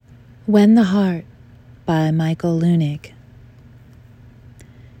When the Heart by Michael Leunig.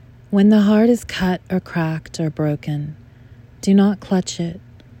 When the heart is cut or cracked or broken, do not clutch it.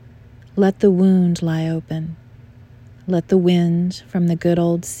 Let the wound lie open. Let the wind from the good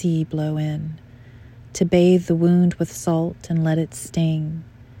old sea blow in, to bathe the wound with salt and let it sting.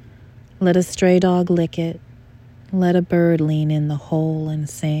 Let a stray dog lick it. Let a bird lean in the hole and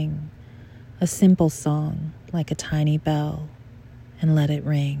sing a simple song like a tiny bell, and let it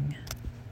ring.